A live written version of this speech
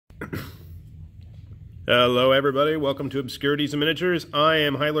Hello everybody, welcome to Obscurities and Miniatures. I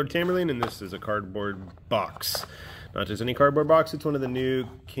am High Lord Tamerlane and this is a cardboard box. Not just any cardboard box, it's one of the new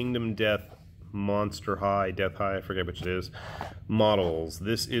Kingdom Death Monster High, Death High, I forget which it is, models.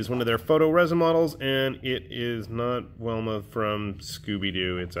 This is one of their photo resin models and it is not Wilma from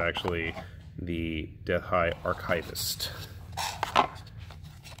Scooby-Doo, it's actually the Death High Archivist.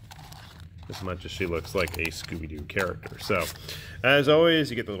 As much as she looks like a Scooby-Doo character. So, as always,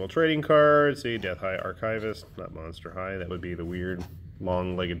 you get the little trading cards, see Death High Archivist, not Monster High. That would be the weird,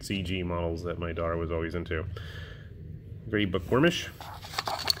 long-legged CG models that my daughter was always into. Very bookwormish.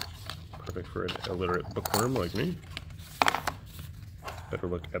 Perfect for an illiterate bookworm like me. Better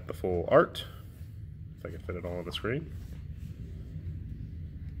look at the full art, if I can fit it all on the screen.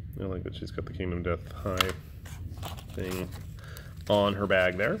 I like that she's got the Kingdom Death High thing on her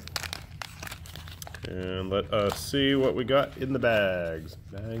bag there. And let us see what we got in the bags.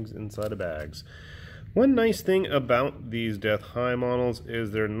 Bags inside of bags. One nice thing about these Death High models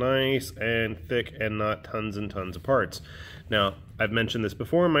is they're nice and thick and not tons and tons of parts. Now, I've mentioned this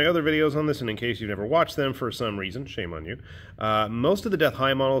before in my other videos on this, and in case you've never watched them for some reason, shame on you, most of the Death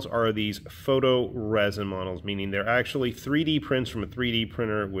High models are these photo resin models, meaning they're actually 3D prints from a 3D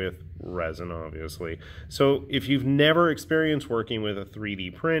printer with resin, obviously. So if you've never experienced working with a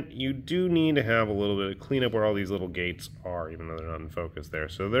 3D print, you do need to have a little bit of cleanup where all these little gates are, even though they're not in focus there.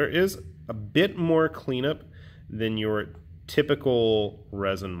 So there is a bit more cleanup than your typical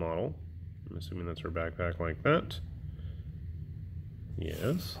resin model. I'm assuming that's her backpack like that.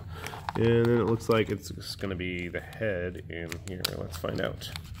 Yes. And then it looks like it's going to be the head in here. Let's find out.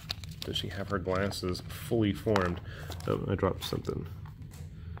 Does she have her glasses fully formed? Oh, I dropped something.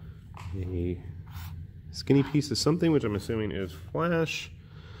 A skinny piece of something, which I'm assuming is Flash.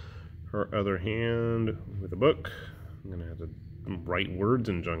 Her other hand with a book. I'm going to have to write words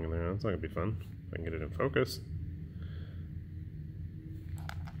and junk in there. That's not going to be fun. If I can get it in focus.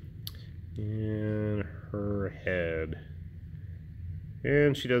 And her head.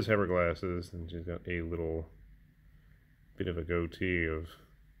 And she does have her glasses, and she's got a little bit of a goatee of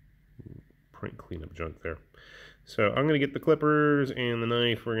print cleanup junk there. So I'm going to get the clippers and the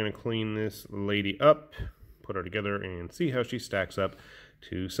knife. We're going to clean this lady up, put her together, and see how she stacks up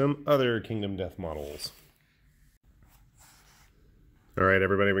to some other Kingdom Death models. Alright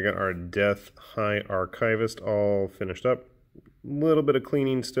everybody, we got our Death High Archivist all finished up. A little bit of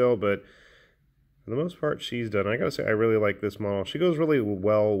cleaning still, but for the most part, she's done. I gotta say, I really like this model. She goes really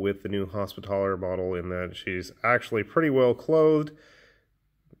well with the new Hospitaller model in that she's actually pretty well clothed.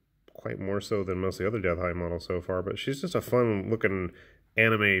 Quite more so than most of the other Death High models so far, but she's just a fun-looking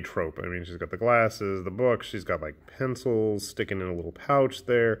anime trope. I mean, she's got the glasses, the books, she's got, like, pencils sticking in a little pouch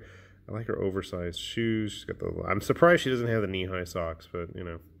there. I like her oversized shoes. She's got the... I'm surprised she doesn't have the knee-high socks, but, you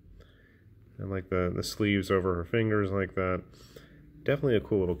know. I like the sleeves over her fingers like that. Definitely a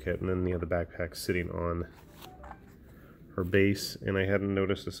cool little kit, and then the other backpack sitting on her base, and I hadn't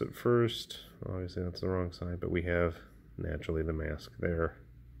noticed this at first. Obviously that's the wrong side, but we have naturally the mask there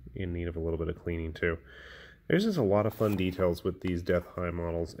in need of a little bit of cleaning too. There's just a lot of fun details with these Death High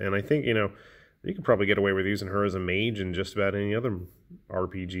models, and I think, you know, you could probably get away with using her as a mage in just about any other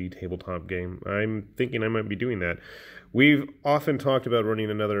RPG tabletop game. I'm thinking I might be doing that. We've often talked about running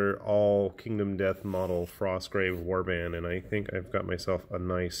another all Kingdom Death model Frostgrave Warband, and I think I've got myself a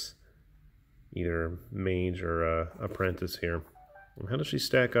nice either mage or apprentice here. How does she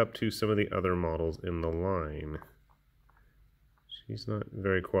stack up to some of the other models in the line? She's not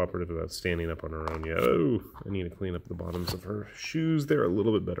very cooperative about standing up on her own yet. Oh, I need to clean up the bottoms of her shoes. They're a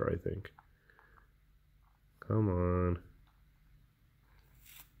little bit better, I think. Come on.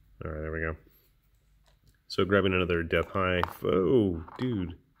 Alright, there we go. So grabbing another Death High. Oh,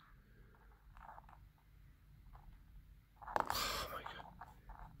 dude. Oh my god.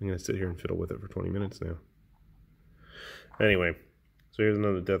 I'm going to sit here and fiddle with it for 20 minutes now. Anyway, so here's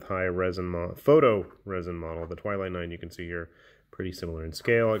another Death High resin model, photo resin model. The Twilight 9 you can see here, pretty similar in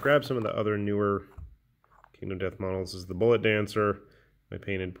scale. I grabbed some of the other newer Kingdom Death models. This is the Bullet Dancer. I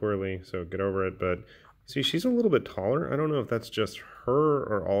painted poorly, so get over it, but see, she's a little bit taller. I don't know if that's just her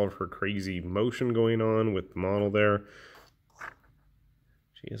or all of her crazy motion going on with the model there.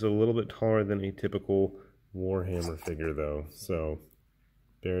 She is a little bit taller than a typical Warhammer figure, though, so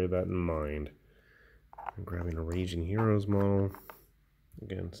bear that in mind. I'm grabbing a Raging Heroes model.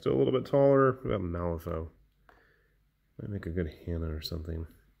 Again, still a little bit taller. What about Malifaux? Might make a good Hannah or something.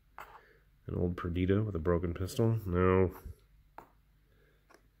 An old Perdita with a broken pistol? No.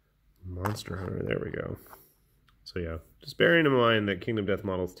 Monster Hunter, there we go. So yeah, just bearing in mind that Kingdom Death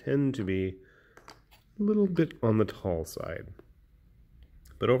models tend to be a little bit on the tall side.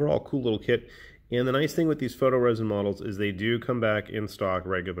 But overall, cool little kit. And the nice thing with these photo resin models is they do come back in stock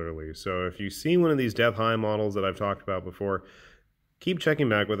regularly. So if you see one of these Death High models that I've talked about before, keep checking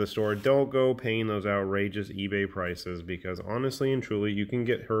back with the store. Don't go paying those outrageous eBay prices, because honestly and truly, you can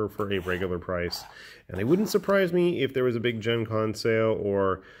get her for a regular price. And it wouldn't surprise me if there was a big Gen Con sale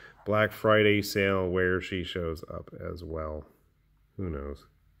or Black Friday sale where she shows up as well. Who knows?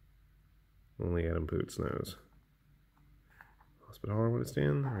 Only Adam Poots knows. Hospital, what it's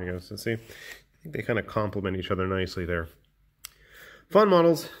in. There we go. So see, I think they kind of complement each other nicely there. Fun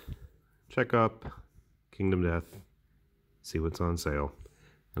models. Check up Kingdom Death. See what's on sale.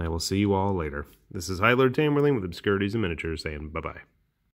 And I will see you all later. This is High Lord Tamerlane with Obscurities and Miniatures saying bye-bye.